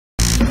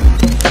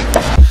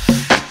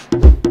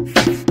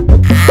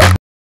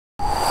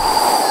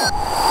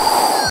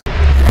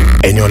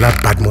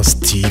Badmus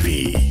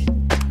TV.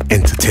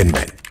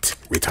 Entertainment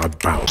without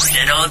bounds.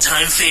 And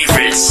all-time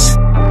favorites.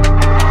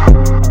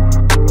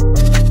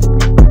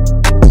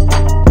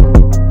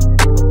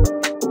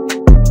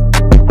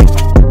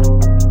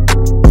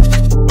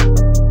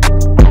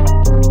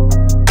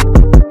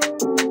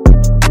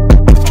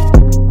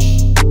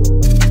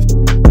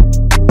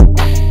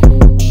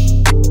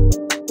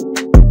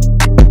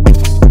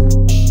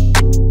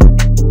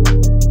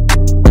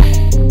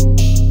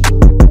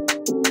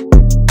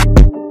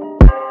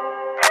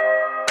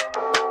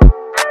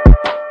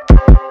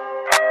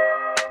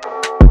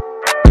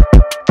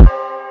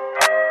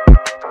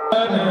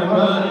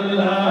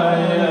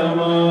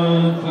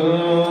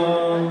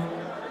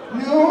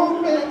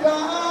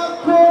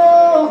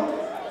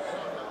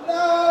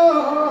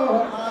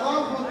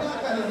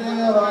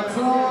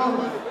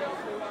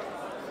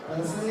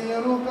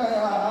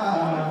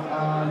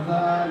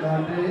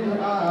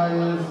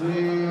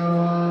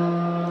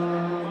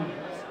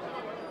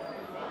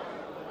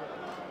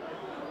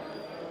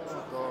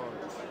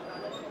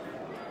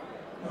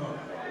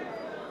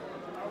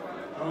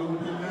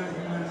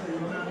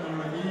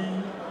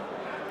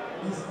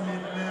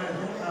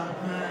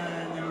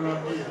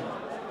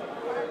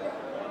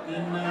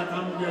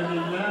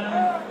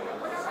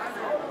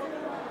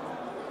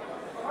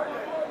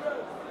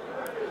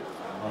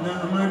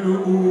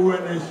 نحمده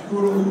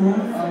ونشكره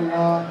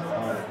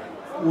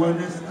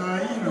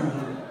ونستعينه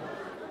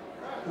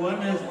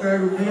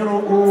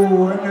ونستغفره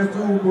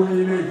ونتوب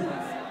إليه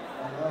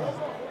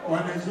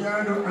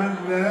ونشهد أن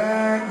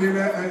لا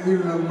إله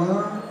إلا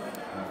الله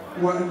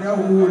وحده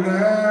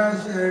لا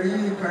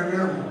شريك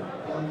له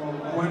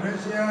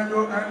ونشهد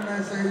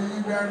أن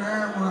سيدنا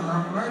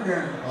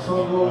محمدا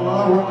صلى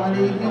الله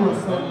عليه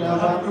وسلم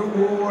عبده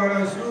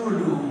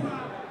ورسوله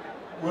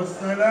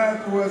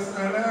والصلاة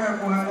والسلام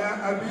على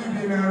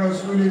حبيبنا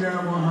رسولنا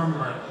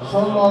محمد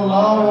صلى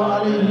الله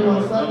عليه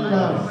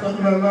وسلم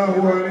صلى الله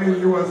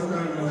عليه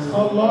وسلم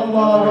صلى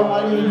الله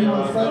عليه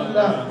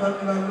وسلم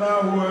صلى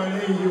الله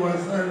عليه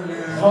وسلم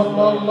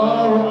صلى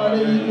الله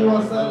عليه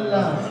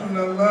وسلم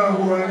صلى الله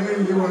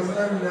عليه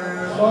وسلم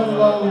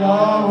صلى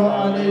الله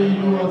عليه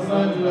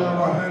وسلم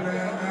وعلى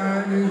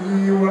آله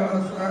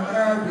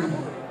وأصحابه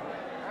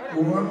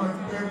ومن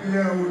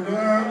تبع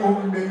هداهم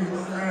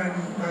بإحسان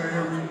إلى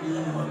يوم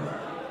الدين وبعد.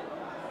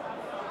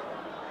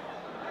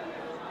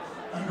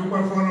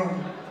 Adúpẹ́ fọ́lọ́run.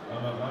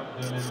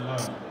 Alhamdulillah.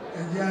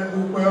 Ẹ jẹ́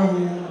adúpẹ́ o.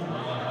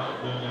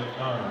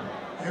 Alhamdulillah.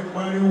 Ẹ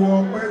pariwo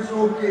ọpẹ́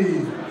sókè.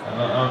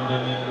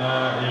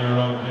 Alhamdulillahi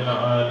Rabbil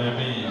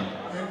Alamin.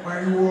 Ẹ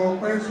pariwo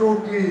ọpẹ́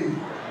sókè.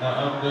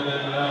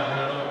 Alhamdulillahi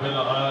Rabbil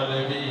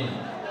Alamin.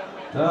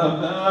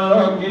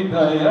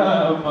 Tabarakta ya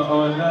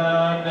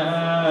Maulana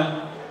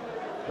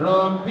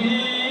Rabbi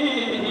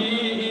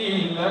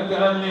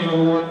lakal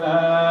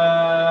ula.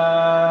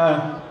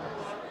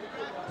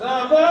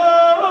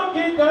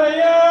 Tabarakta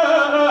ya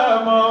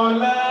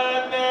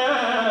Maulana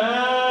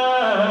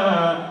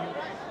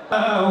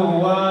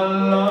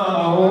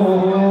wallahu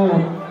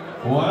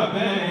wa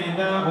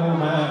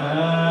bainahuma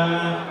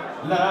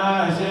la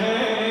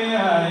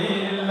shay'a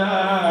illa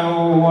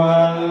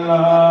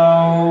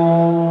wallahu.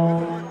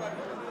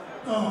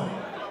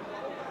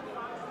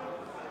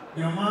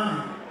 Jàmá,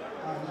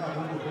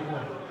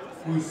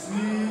 kò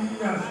sí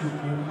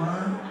àsìkò mọ́.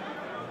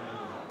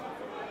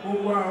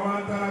 Gbogbo àwọn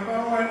àtàbá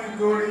wà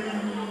nítorí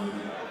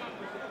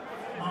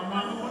màmá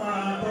wa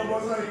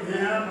tọ́bọ́sọ̀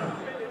ìgbéyàmà.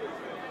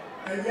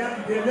 Ẹ̀yà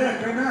ìdílé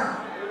ẹ̀kan náà.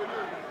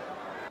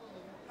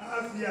 A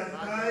fi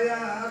àtàyà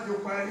a fi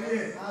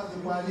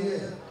parí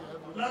ẹ̀.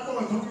 Lápọ̀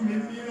tó kí mi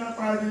bí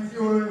lápá di tí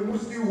ó mú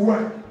sí wà.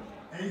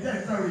 Ẹ̀yìn tẹ́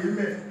ìsàwòye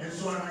mẹ́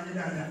ẹ̀ṣọ́ ara yín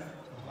dáadáa.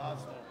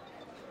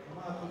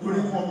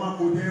 Torí wọn máa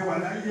kò tẹ́ wà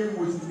láyé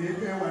kò sì lè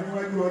fẹ́ wà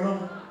níwájú Ọlọ́run.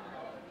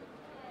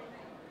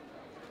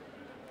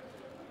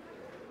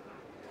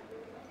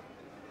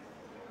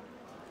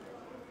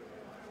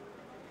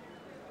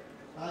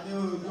 Adé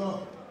òjò.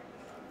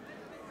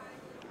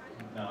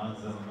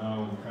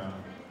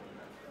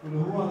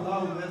 Olùwọ́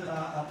aláwọ̀ mẹ́ta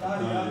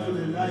àtàrí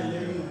àtúlẹ̀ láì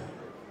lẹ́yìn.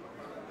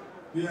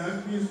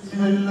 بسم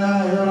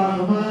الله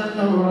الرحمن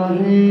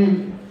الرحيم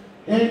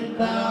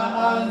إنا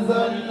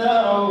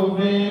أنزلناه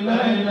في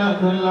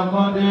ليلة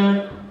القدر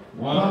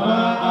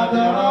وما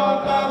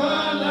أدراك ما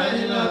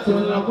ليلة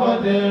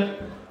القدر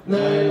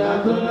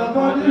ليلة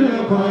القدر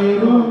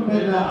خير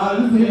من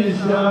ألف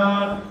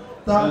شهر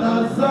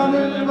تنزل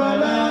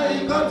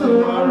الملائكة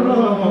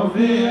والروح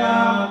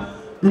فيها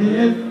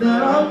بإذن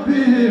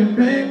ربهم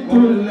من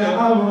كل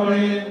أمر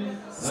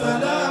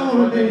سلام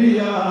هي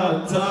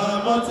حتى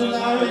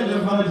مطلع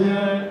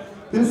الفجر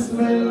بسم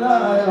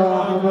الله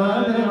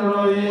الرحمن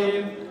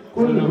الرحيم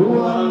قل هو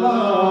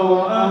الله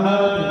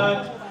أحد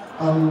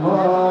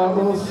الله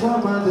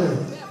الصمد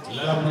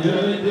لم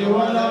يلد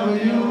ولم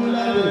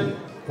يولد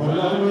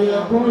ولم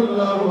يكن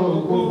له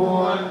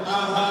كفوا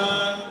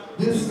أحد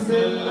بسم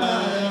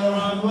الله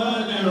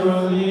الرحمن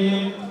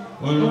الرحيم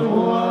قل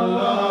هو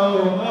الله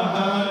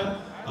أحد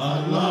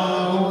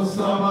الله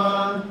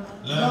الصمد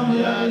لم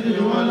يلد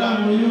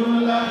ولم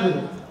يولد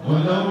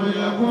ولم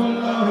يكن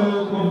له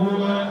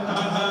كفوا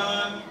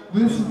أحد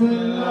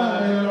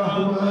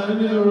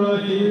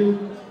Bismillahirrahmanirrahim.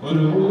 Qul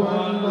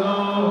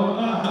huwallahu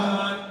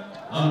ahad.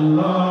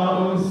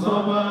 Allahus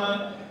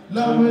samad.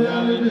 Lam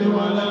yalid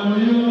wa lam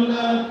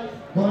yulad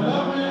wa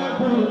lam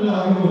yakul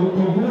lahu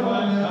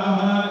kufuwan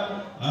ahad.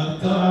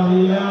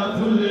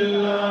 At-tahiyyatu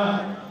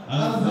lillah,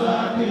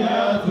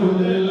 az-zakiyatu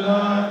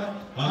lillah,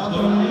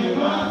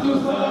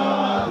 at-tayyibatu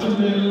salawatu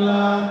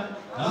lillah.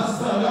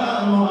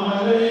 Assalamu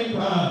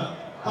alayka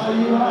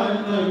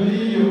ayyuhan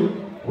nabiyyu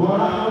wa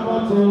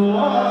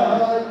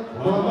rahmatullahi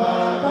wa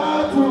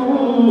barakatuh.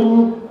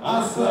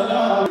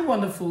 Assalamu.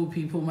 Wonderful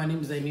people, my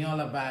name is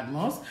Eniola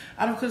Badmus,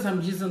 and of course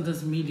I'm using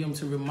this medium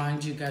to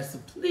remind you guys to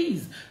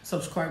please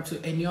subscribe to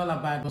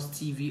Eniola Badmus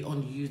TV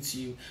on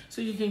YouTube,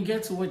 so you can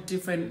get to what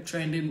different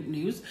trending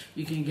news,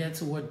 you can get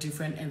to what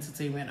different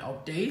entertainment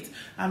updates,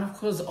 and of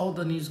course all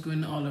the news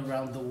going all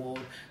around the world.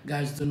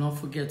 Guys, do not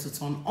forget to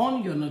turn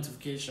on your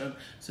notification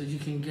so you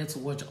can get to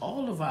watch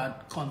all of our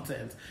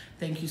content.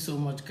 Thank you so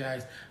much,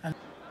 guys. And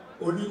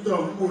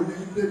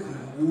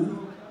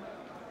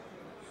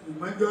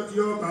ìmọ́jọ́ tí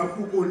ó bá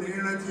púpọ̀ ní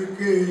rántí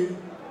ké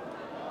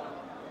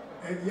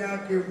ẹjẹ́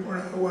áké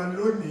fúnra wa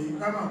lónìí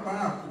ká máa pa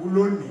àkú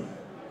lónìí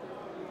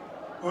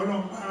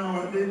ọlọ́pàá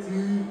wa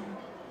létí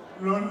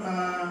lọ́la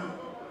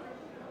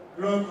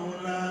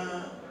lọ́túnla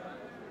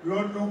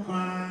lọ́dún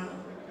kan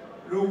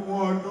lógún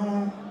ọdún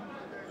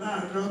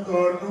láàdọ́ta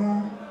ọdún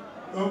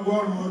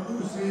lọ́gọ́rùn-ún ọdún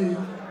sí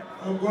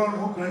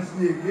ọgọ́rùn-ún kan sí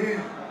èké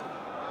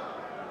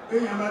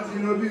èèyàn bá ti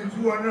lọ bí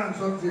 200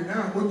 something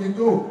náà kó ti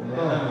tó.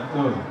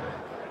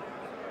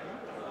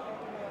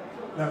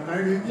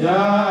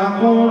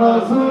 جاءكم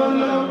رسول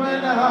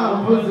من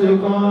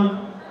أنفسكم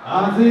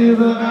عزيز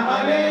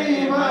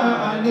عليه ما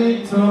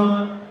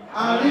عنتم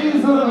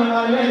حريص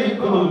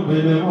عليكم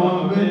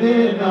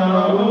بالمؤمنين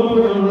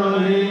رؤوف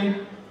رحيم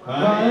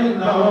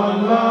فإن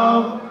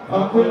تولوا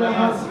فقل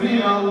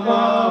حسبي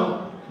الله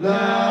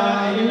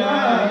لا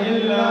إله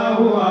إلا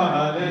هو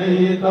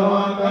عليه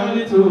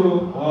توكلت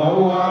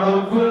وهو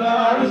رب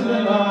العرش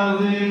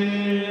العظيم.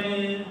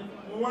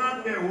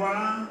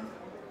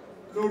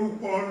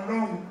 Lórúkọ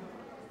Ọlọ́run.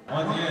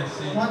 Wọ́n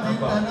ti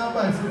tẹ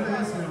nọ́mbà ìsílẹ̀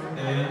ẹ̀sìn.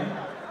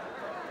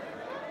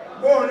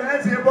 Bóòlù ẹ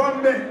ti bọ́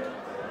mbẹ̀,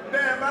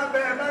 bẹ́ẹ̀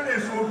bá lè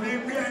ṣòfin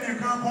pé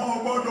ẹnìkan kan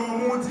ọgbọ́dọ̀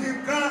ohun tí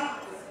ká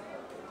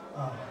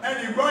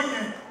ẹnìgbọ́n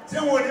yẹn tí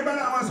wọ́n ní bá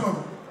láwọn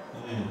sọ̀rọ̀.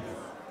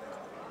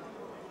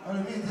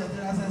 Ọlọ́mí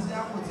ìjẹ̀jẹ̀ aṣẹ́ sí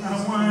àpò tí a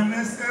sọ. Àwọn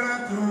nẹ́sẹ̀rẹ̀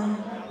tó.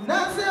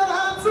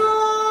 Nẹ́sẹ̀rẹ̀ tó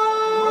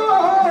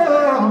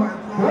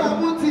wọ́n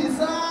mú ti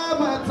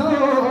sábà tó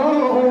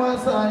wọ́n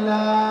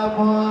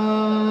sàlámọ́.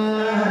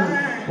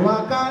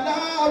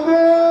 وكلامه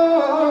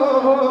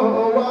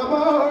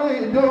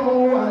وموعده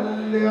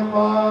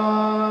واللقاء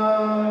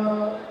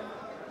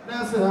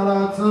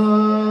نصرة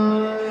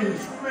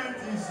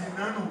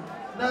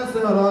نصرة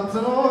نصرة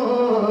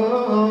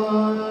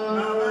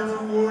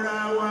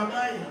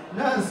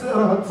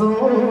نصرة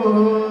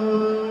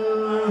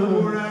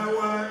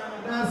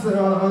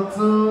نصرة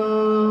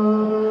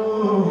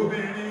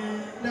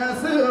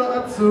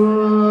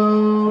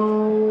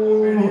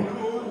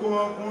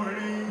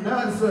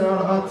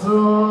نصرة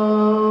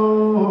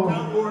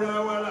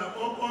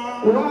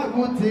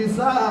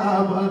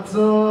وابتسامة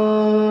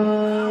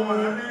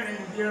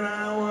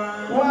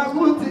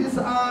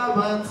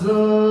وابتسامة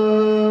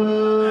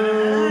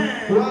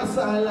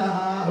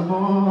وسلام.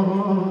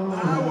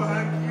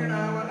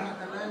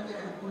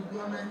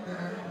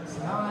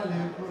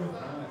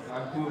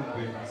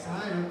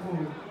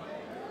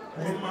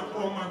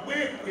 Ọmọ pé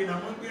ìpè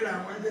àwọn gbéra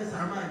àwọn ẹgbẹ́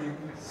sáàmà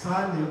nìkú.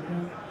 Sáàlẹ̀kú.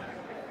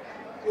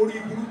 Orí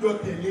burújọ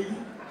tẹ̀lé yìí.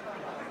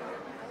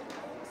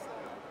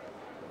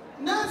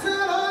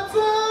 نصرة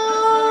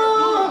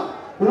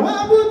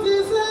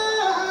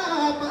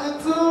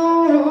وابتسامة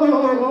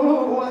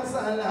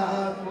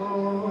وسلام.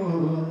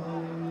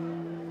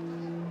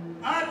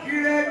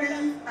 Akire ni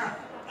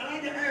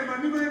alájẹ ẹ̀mọ̀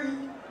mímọ́ ni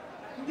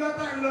ìjọ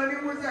tá ń lọ ní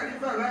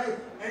Mùsàlífà báyìí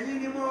ẹ̀yin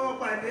ni mo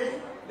pàdé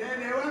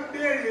lẹ́lẹ̀ wá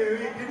béèrè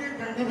rẹ̀ gidi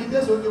kan. Níbi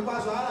Jésù ti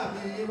pàṣọ ara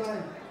mi yí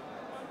báyìí.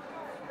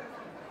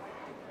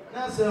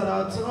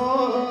 نصرة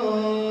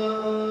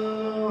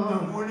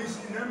Àwọn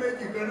oníṣìná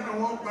méjì kan náà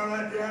wọ́n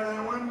paradì ara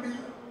wọn bí.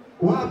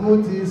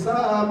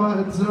 وابتسامة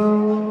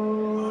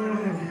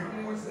Ọ̀rẹ́ ni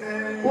Músẹ́.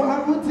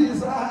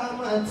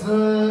 وابتسامة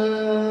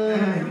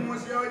Ẹni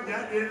Músẹ́ ó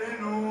jáde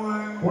lẹ́nu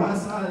wọn.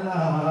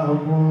 وسلام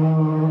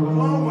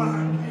Wọ́n wà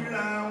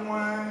kíra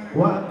wọn.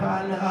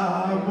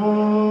 وكلام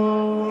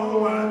Wọ́n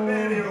wà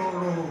bẹ̀rẹ̀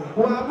ọ̀rọ̀.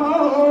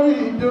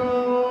 وموعد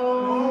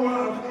Wọ́n wà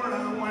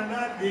fúnra wọn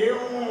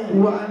ládéhùn.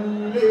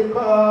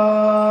 واللقاء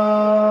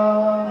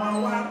Wọ́n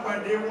wá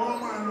pàdé wọ́n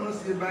máa lọ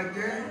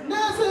ṣèbàjẹ́.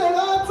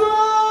 نصرة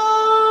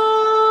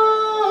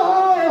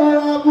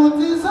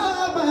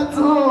وابتسامة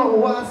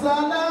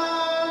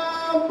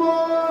وسلام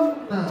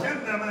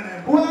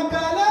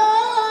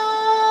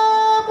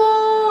وكلام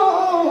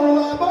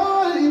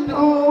وموعد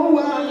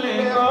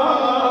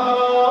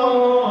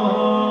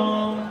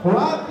واللقاء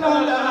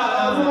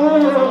وكلام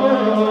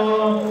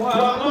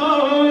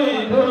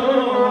وموعد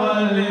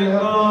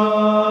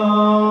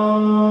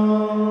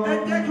واللقاء. Ẹ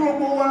jẹ́ kí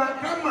gbogbo wa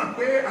ká mọ̀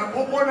pé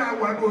àkọ́kọ́ náà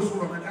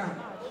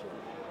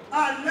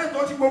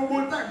gbogbo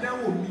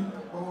tàdáwò mi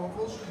ọ̀wọ̀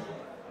fóṣù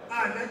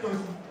àlẹ́jọ́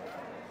sí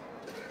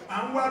à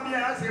ń wá bí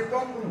a ṣe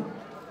bọ́kù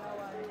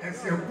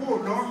ẹ̀sẹ̀ kú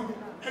lọ́rùn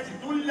ẹ̀sì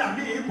tó là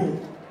ní ìbò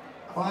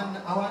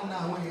àwọn na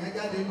àwọn èèyàn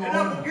jáde ní ọ̀rọ̀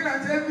ẹ̀dàkùn kí là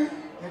ń ṣe ń bí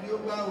ẹni ó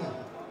gbáwẹ̀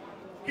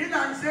kí là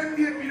ń ṣe ń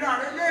bí ìbílẹ̀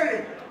rẹ̀ léèrè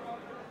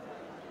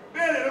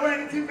béèrè lọ́wọ́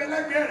ẹni tí ń bẹ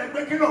lẹ́gbẹ̀ẹ́ rẹ̀ pé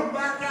kí ló ń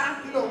bá ká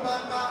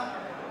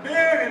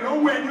béèrè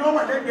lọ́wọ́ ẹni ó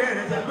wà lẹ́gbẹ̀ẹ́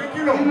rẹ̀ pé kí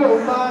ló ń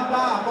bá ká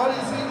àkọ́rí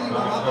sí ni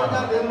bàbá tó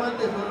jáde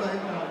mọ́ndé tó lọ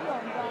yìí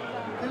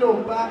kí ló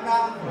ń bá ká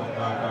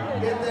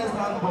latest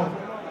album.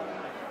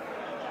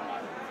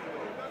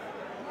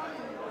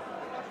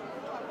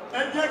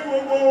 ẹ jẹ́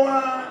gbogbo wa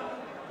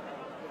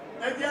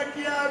ẹ jẹ́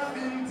kí a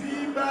fi tí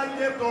bá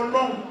yẹ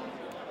tọ́lọ́hùn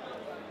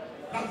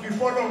àfi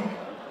fọ́lọ́hùn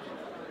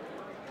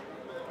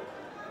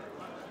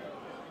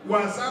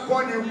wàsá kọ́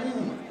ni wú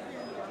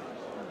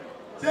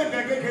tí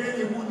ẹ̀kẹ́ kékeré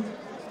ni wú ni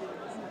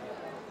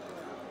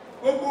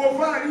gbogbo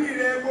fáàrí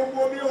rẹ̀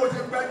gbogbo bí o ti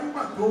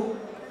gbajúmọ̀ tó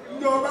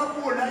ní ọba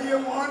kò láyé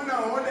wọn náà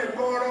wọ́n lè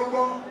gbọ́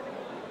ọrọ́gbọ́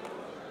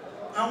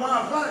àwọn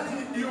àfáà tí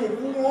di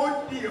òkú wọn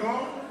dì ọ́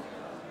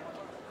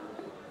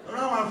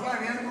ọ̀rọ̀ àwọn àfáà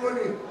ní ẹni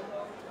lóde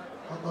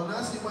ọ̀tọ̀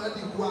náà sì máa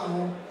dìkú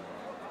àwọn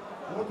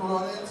wọ́n tọrọ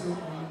rẹ́ǹtì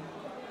òkú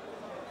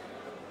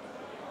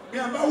bí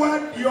a bá wá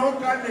di ọ́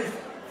kalẹ̀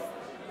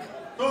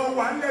tó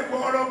wà ń lẹ́gbọ́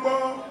ọlọ́gbọ́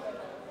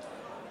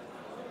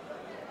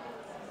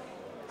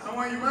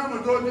àwọn ìmáàmù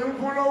tó ti ń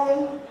fún lọ́wọ́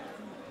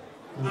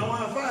àwọn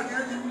àfáà tí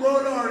wọ́n ti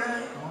gbóòrò rẹ̀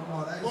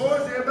ó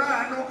ṣe bá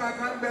àánú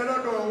kàkà ń bẹ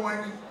lọ́dọ̀ wọn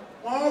ni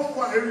wọ́n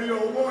fà rí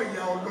owó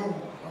ìyà ọlọ́run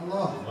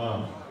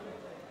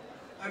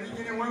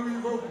àdíjí ni wọ́n wí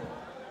fókù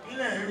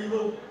ilẹ̀ rí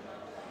fókù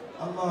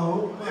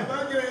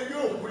ẹ̀bájẹ́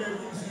yóò kúrẹ́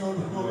fún sí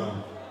ọdún náà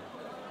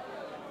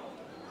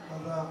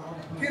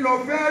kí lọ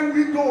fẹ́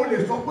wí tó lè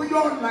sọ pé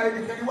yóò la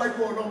ẹnìkan níwájú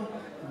ọlọ́run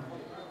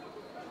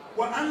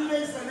wà á lé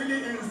sàlílì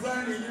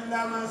ìsáàlì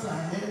illa ma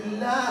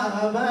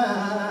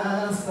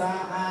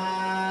sa'a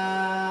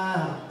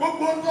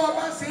gbogbo tó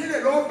ọba sí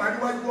ilẹ̀ lọ́wọ́ bá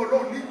níwájú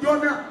ọlọ́run ní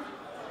jọ́nà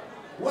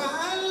wà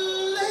á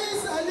lé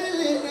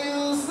sàlílì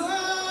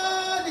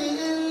ìsáàlì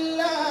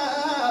illa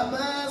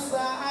ma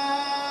sa'a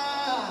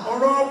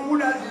ọ̀rọ̀ ọkú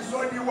láti sọ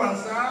ní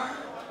wàsá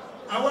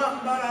àwa ń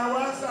bára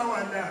wá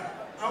ṣàwàdà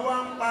àwa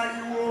ń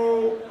pariwo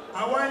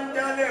àwa ń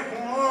jálẹ̀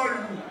fún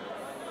ọ́ọ̀lù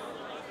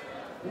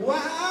wà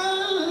á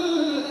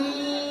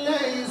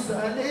ليس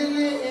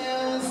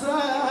للإنسان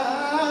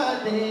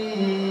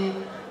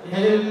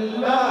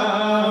إلا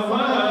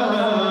ما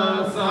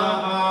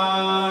سعى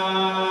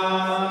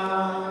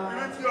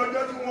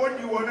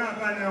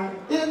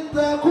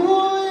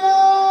اتقوا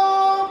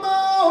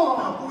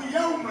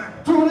يوما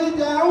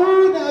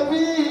ترجعون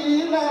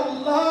فيه إلى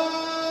الله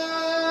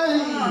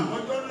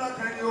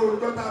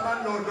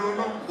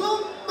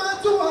ثم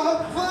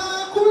توفى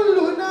كل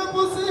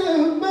نفس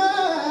ما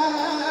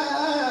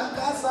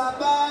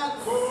كسبت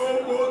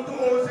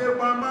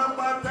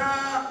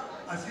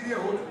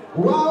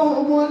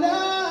وهم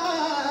لا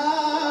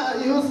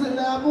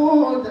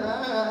يظلمون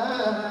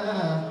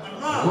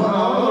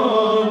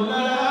وهم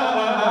لا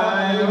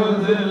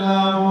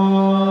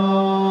يظلمون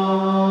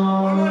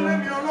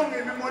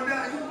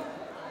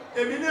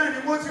èmi náà ni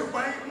mo ti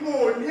pa mo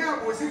ní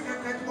àbòsí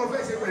kankan tí mo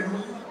fẹ́ ṣe pẹ̀lú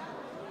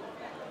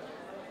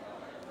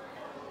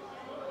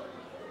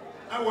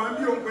àwọn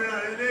bí òun pẹ̀lú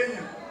ààrẹ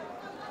lẹ́yìn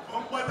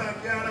wọ́n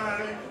pàtàkì ara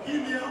rẹ̀ kí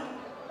ni ọ́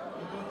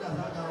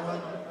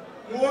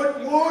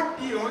wọ́n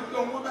di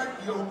ọjọ́ wọ́n bá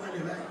di ọmọ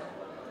ilẹ̀ láì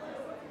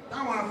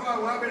táwọn àfáà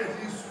wá bẹ̀rẹ̀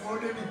sí sun ọ́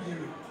débi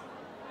dìrò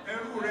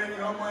ẹrú rẹ̀ ni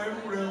ọmọ ẹrú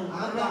rẹ̀ ò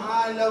هذا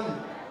عالم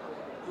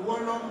ìwọ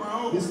lọ́mọ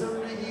ó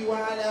بسره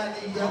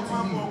وعلانيته ọmọ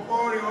àmọ̀kọ́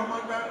rẹ̀ ọmọ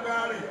gbangba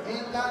rẹ̀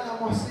إن كان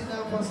محسنا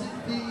فصد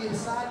في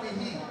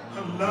إحسانه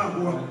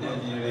aláàbò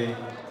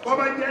bọ́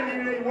bá jẹ́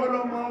nílé ìwọ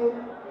lọ́mọ ó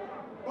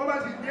bọ́ bá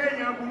sì jẹ́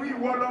èèyàn burú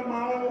ìwọ lọ́mọ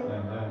ó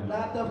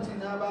لا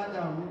تفتنا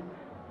بعده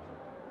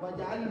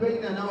واجعل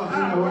بيننا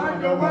وبينه àwọn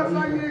àjọwọ́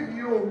sáyé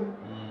yìí o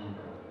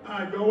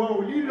àjọwọ́ ò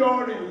lílọ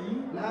rẹ̀ yìí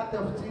لا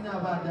تفتنا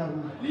بعده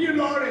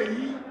lílọ rẹ̀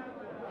yìí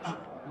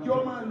yọ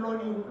máa lọ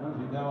ní o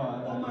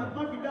ọmọ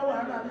fi dá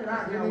wàhálà ní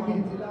láàrin àwọn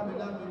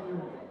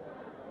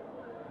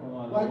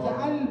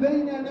واجعل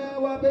بيننا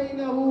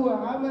وبينه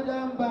عمدا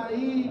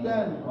بعيدا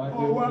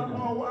ọwá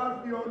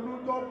fi ọdún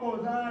tó pọ̀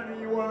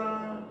sáàrin wa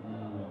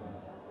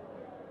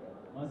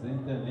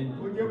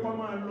ó jẹ́ kọ́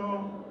máa lọ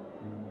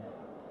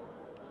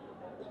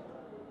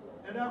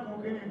ẹ̀dàkùn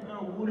kí ni nǹkan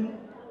wúrí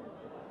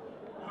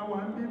àwọn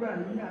ń bíbà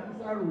yìí à ń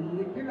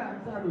ṣàròyé kí là ń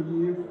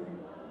ṣàròyé fún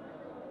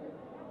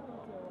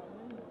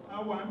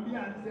àwọn ń bí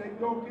à ń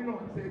ṣẹjọ́ kí lọ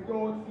ń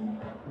ṣẹjọ́ sí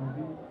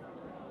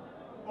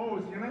ọ ò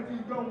sì rántí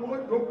ìjọ wọn ó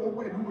jókòó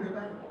pẹ̀lú rẹ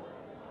báyìí.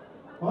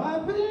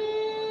 وفي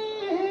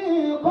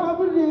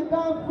قبلك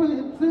في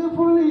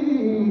الطفل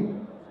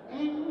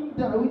عند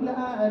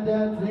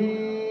ولادته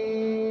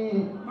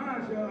ما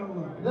شاء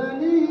الله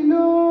دليل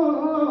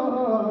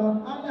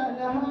على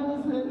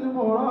الحرص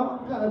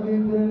المركب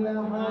في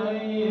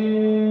الحي.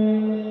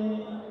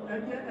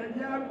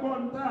 ẹjẹ́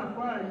agbọ́n tá a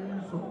fà yìí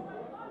sọ.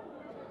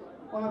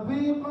 وفي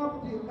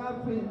قبلك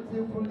في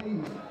الطفل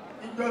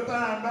ìjọ tá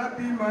a bá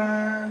bímọ.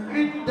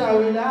 عند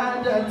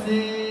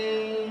ولادته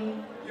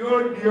yóò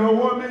di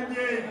ọwọ́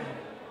méjèèjì.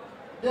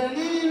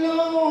 Dalilu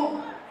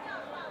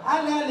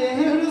ala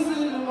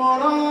al-hirsil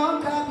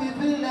murakabi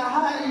fil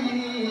hayy.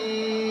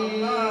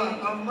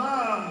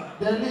 Allah.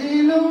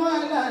 Dalilu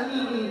ala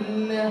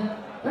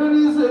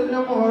al-hirsil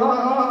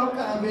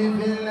murakabi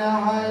fil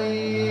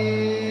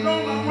hayy.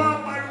 Lọ́mọ wá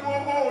pariwo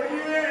ọmọ orí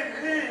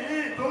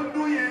tó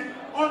dún yẹn,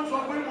 ó sọ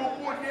pé mo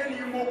kó dé ni,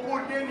 mo kó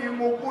dé ni,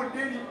 mo kó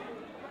dé ni.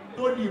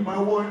 Tó di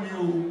ìmáwọ́ ni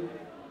o.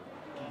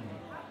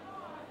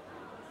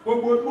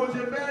 Gbogbo bó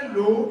ṣe bẹ́ẹ̀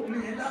lò ó ní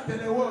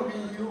látẹlẹwọ́ mi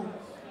yìí o.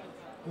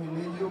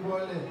 Ìní yóò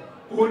bọ́lẹ̀.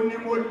 Ó ní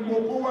mo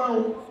kó wá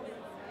o.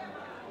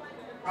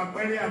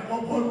 Àpẹẹrẹ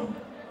àkọ́kọ́ nù.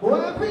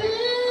 Wàbí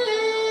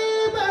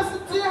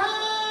bàṣítì ha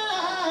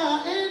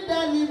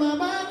ìdálì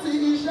màmá ti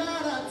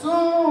ìṣàrà tó.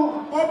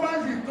 Ó bá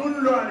sì tún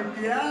lọ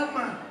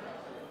àlìkìyámà.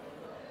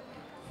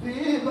 Fi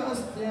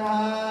bàṣítì ha.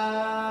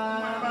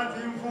 Màmá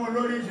ti ń fún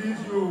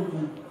olóríṣiríṣi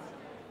oògùn.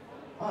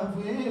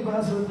 Wàbí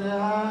bàṣítì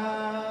ha.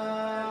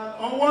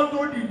 Ọwọ́ tó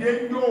dìde ń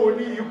jó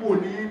ní ipò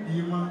ní ìdí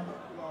mọ́.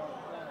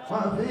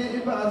 Wàbí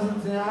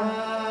bàṣítì ha.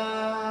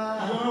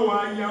 Wọ́n wá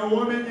ya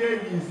ọwọ́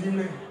méjèèjì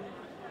sílẹ̀.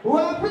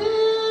 Wàbí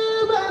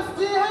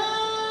bàṣítì ha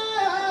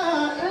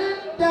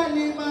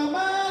ìdálì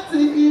màmá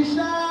ti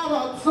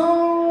ìṣàrà tó.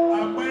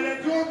 Àpẹẹrẹ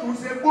tí ó tún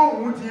ṣe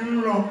gbóhùn ti ń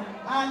lọ.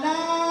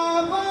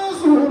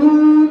 Alábọ́sùrù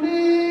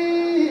ní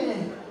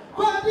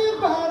kọ́dí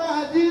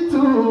bàràdì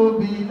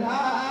tóbi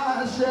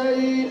láṣẹ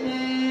ìní.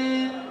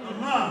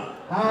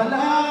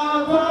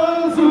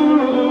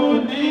 Alábọ́sùrù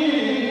ní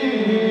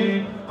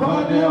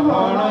kọ́dí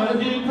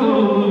bàràdì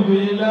tóbi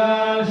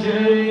láṣẹ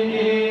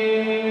ìní.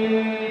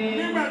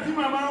 Nígbà tí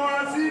màmá wa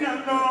sí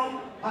ìdáná.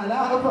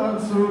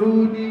 Alábọ́sùrù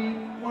ní.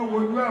 Wọ́n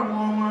wojú àwọn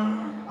ọmọ.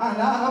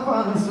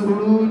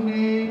 Alábọ́sùrù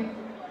ní.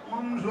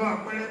 Wọ́n ń sọ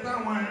àpẹẹrẹ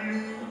táwọn rí.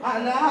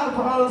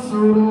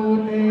 Alábọ́sùrù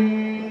ní.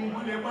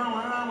 Wọ́n lè bá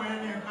wọn aráwọ̀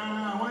ẹnìkan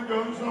àwọn jọ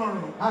ń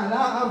sọ̀rọ̀.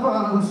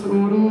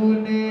 Alábọ́sùrù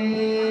ní.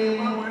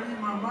 Báwọn rí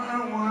màmá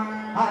wọn.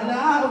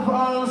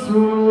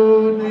 Alábọ́sùrù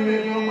ní.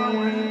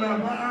 Báwọn rí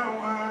bàbá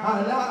wọn.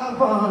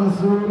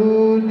 Alábọ́sùrù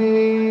ní.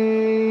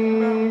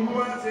 Báwọn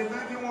wá ṣe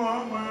tán tí wọ́n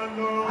máa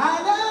lọ.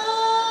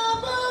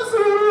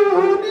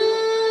 Alábọ́sùrù ní.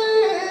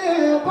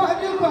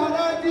 Kọ́dí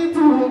bàràdì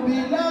tóbi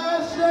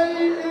láṣẹ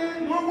ìní.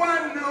 Wọ́n wá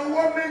na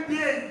owó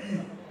méjèèjì.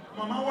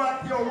 Màmá wá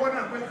tí ọwọ́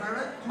náà pé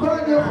kàrẹ́ tù.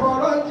 Kọ́dí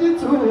bàràdì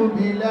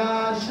tóbi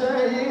láṣẹ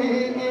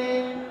ìní.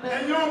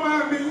 Ẹ̀yin ọmọ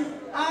mi.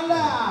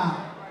 Alá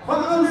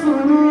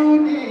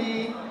fansuruni,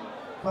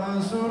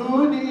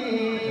 fansuruni.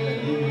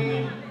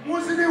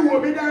 Mùsùlùmí wò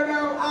mí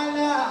dáadáa.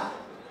 Alá.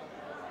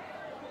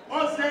 Ó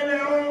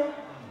ṣẹlẹ̀ o.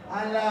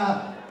 Alá.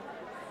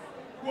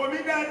 Wò mí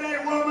dáadáa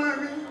ìwọ ọmọ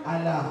mi.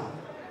 Alá.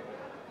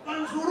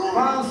 Fansuruni.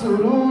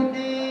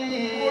 Fansuruni.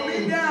 Wò mí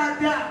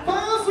dáadáa.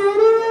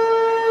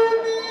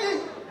 Fansuruni.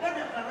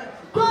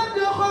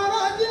 Kọ́dí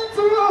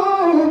kharajtu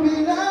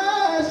bila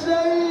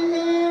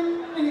shay'in.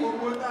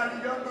 Gbogbo tá a ti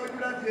jọ tọ́jú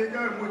láti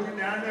ẹjọ́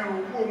ìmọ̀jìnlẹ̀ alẹ́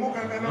òun kò mú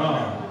kankan náà.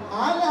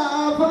 Alá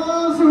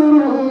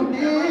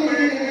fansuruni.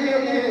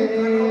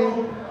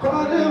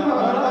 Kọ́dí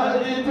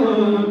kharajtu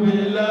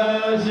bila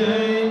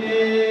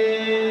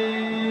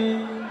shay'in.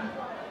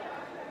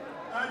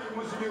 Láti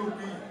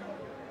Mùsùlùmí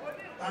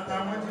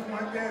àtàwọn tí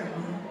wọ́n jẹ́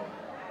ẹ̀gbọ́n.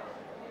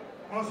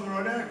 Wọ́n sọ̀rọ̀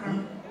lẹ́ẹ̀kan.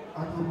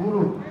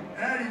 Àtòbúrò.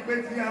 Ẹ rí pé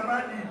tí a bá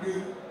dìde,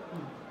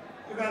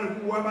 tí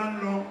kálukú wa bá ń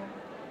lọ,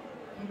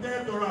 ń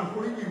tẹ́ tọrọ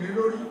àforíjì lé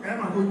lórí, ẹ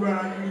máa fojú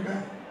ara yín rí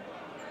báyìí.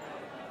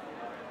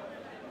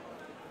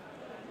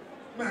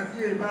 Nígbà tí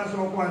èyí bá sọ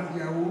ọkọ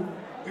àtìyàwó,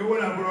 èwo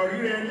làbọ̀rọ̀ rí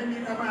rẹ ní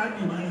ká máa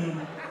dì máa yẹn.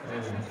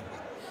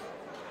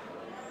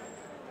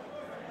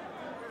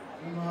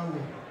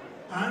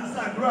 À ń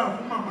ṣàdúrà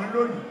fún màmá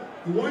lónìí,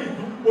 ìwọ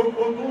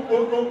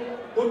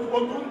ó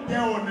tún tẹ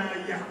ọ̀nà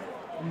àyà.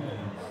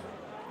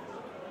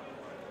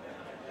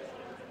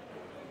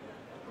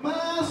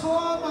 Máa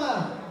sọ́mà.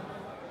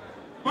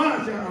 Máa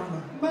ṣe àmà.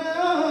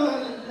 Máa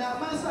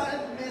làmásà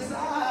ní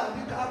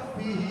sáàbí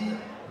káfí.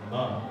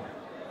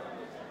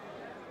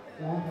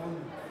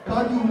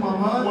 Tọ́jú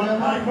màmá Wọ́n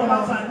máa ń bọ́lá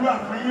ṣàdúrà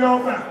fún yí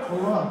ọgbà.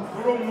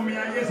 Tóró mú mi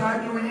ayé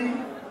ṣáájú yín.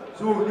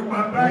 So nípa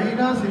báyìí. Èyí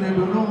náà sì lè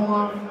dùnú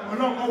wọn.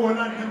 Ọlọ́pàá wọ́n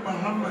náà ní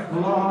Muhammad.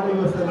 Àbúrò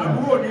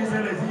Àbúrò ní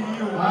ṣẹlẹ̀ sí yí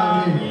o.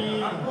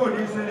 Àbúrò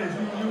ní ṣẹlẹ̀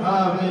sí yí o.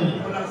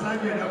 Ọlá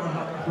ṣáájú ẹ̀dá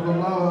Muhammad.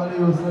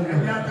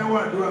 Ẹ̀yà tẹ́wọ́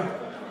àdúrà.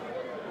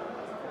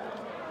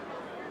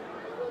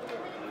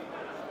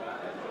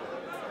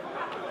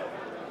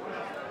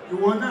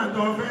 Ìwọ náà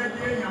tọ́ fẹ́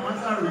dé èèyàn máa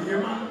ṣàròyé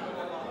má.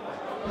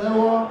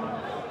 Tẹ́wọ́.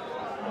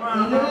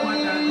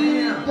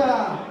 إليك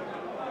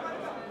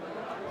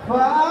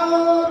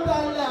فأوت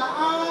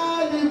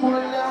العالم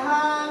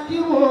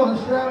الحاكم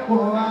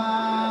الشقوى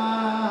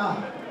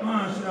ما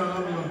شاء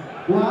الله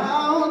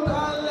وأوت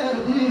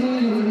الذي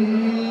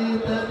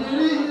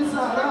تدري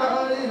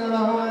سرائر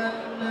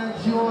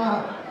والنجوى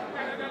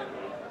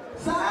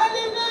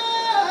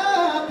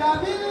سألناك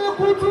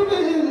بالكتب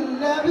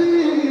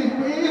الذي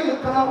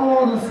بك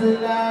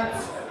أرسلت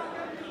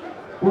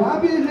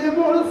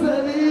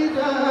وبالمرسلين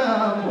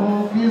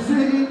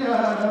مخلصين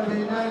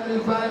من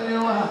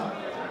البلوى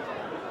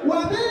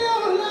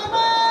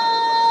وبالعلماء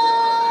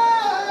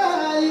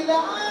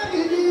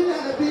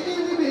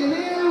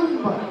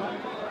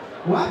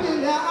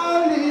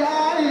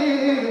وبالأولياء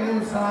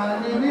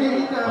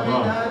سالمين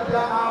من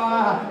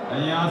الدعوة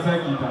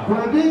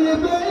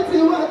وبالبيت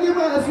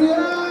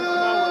والمسيا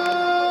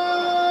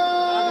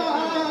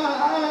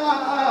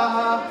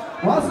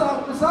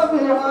وصمصم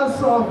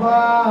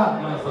والصفا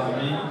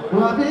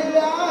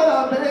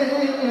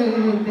وبالعالمين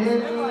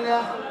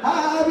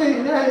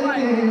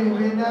الآمنين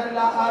من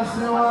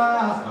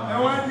الأسواق.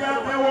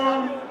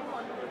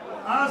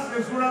 Ask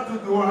Surah to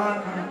do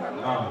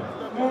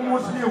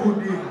mostly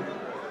Hudi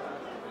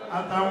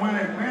àtàwọn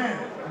ẹgbẹ́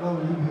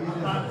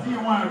àti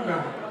wọn àgbà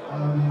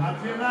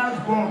àti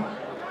lásbọ̀n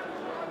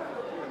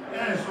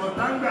ẹ̀ṣọ̀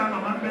tágbà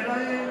màmá bẹ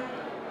láyé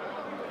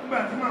nígbà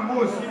tí màmá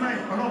ò sí náà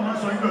ọlọ́mọ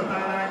sọ ìjọta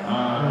ara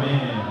yìí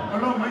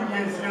ọlọ́mọ yẹ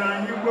ìsira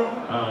yìí gbọ́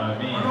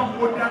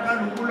ọlọ́mọ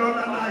dákàlùkú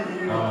lọ́lá láàyè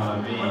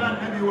rẹ̀ ọlá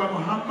nẹ́bí wa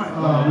Muhammad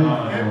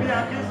ẹbí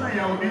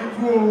akínsàyà ò ní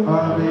tú o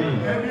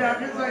ẹbí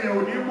akínsàyà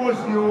ò ní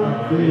mọ̀sí o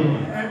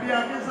ẹbí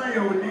akínsàyà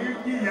ò ní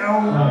jìyà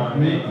o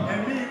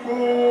ẹbí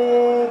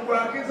gbogbo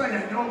akínsàyà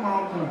ní ọmọ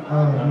ọkùn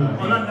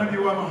ọlá nẹ́bí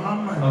wa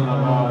Muhammad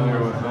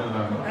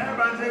ẹ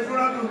bá ṣe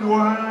súrà tuntun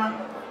wa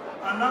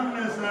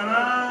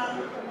alámnẹsàrá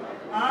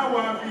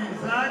àwa fi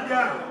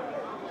ìsáájà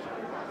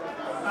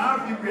a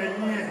fi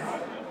gbẹ̀yìn ẹ̀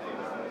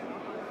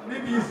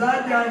níbi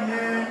ìsáájà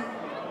yẹn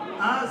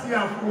a sì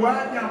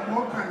àfúwájà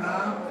mọ́kànlá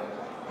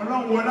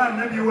ọlọ́wọ́lá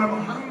nẹ́bí wa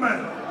Muhammad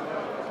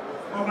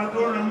ọba tó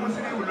rán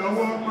Mùsùlùmí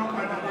lọ́wọ́ má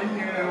padà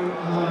lẹ́yìn rẹ̀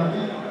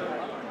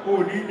o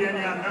ní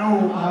dẹni àná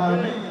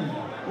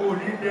o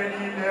ní dẹni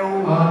ilẹ̀ o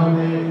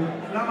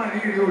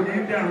lámàrírí o ní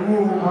dẹ̀rú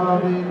o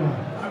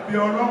àbí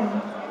ọlọ́run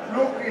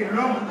lókè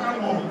lọ́run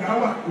táwọn ọ̀gá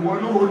wà ìwọ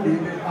ló ó dé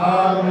bẹ́ẹ̀.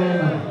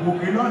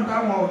 Òkè lọ́run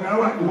táwọn ọ̀gá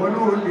wà ìwọ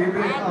ló ó dé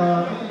bẹ́ẹ̀.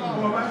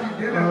 Bọ́ bá sì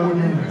délẹ̀ kò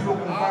ní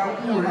ìṣokùnfà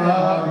kú rẹ̀.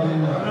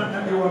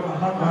 Ọlọ́dẹ́bí wa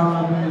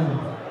Muhammad.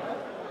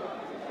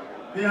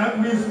 Bí a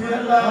gbé sí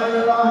ẹ̀lá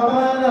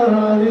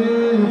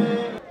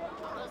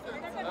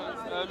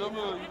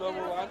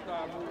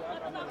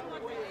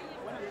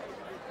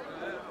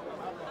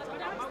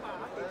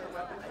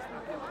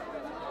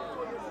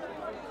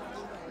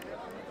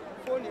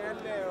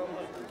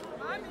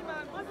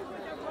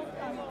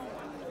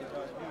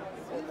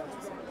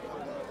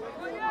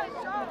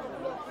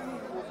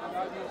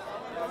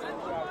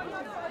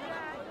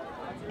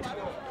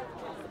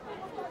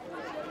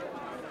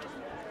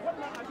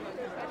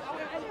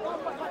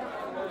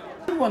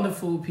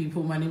Wonderful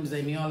people, my name is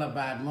Eniola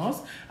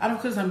Badmus, and of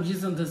course I'm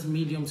using this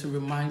medium to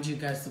remind you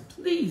guys to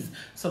please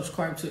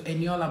subscribe to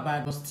Eniola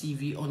Badmus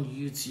TV on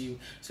YouTube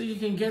so you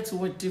can get to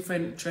what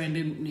different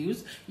trending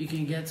news, you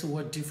can get to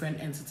what different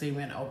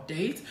entertainment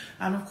updates,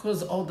 and of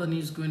course all the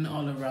news going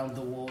all around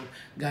the world.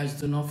 Guys,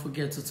 do not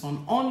forget to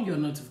turn on your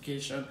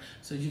notification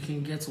so you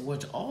can get to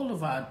watch all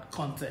of our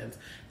content.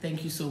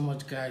 Thank you so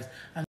much, guys.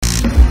 And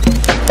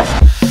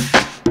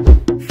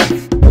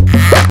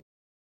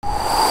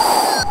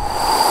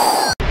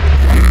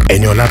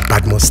Eniola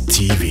Badmus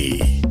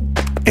TV,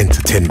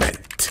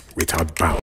 entertainment without bounds.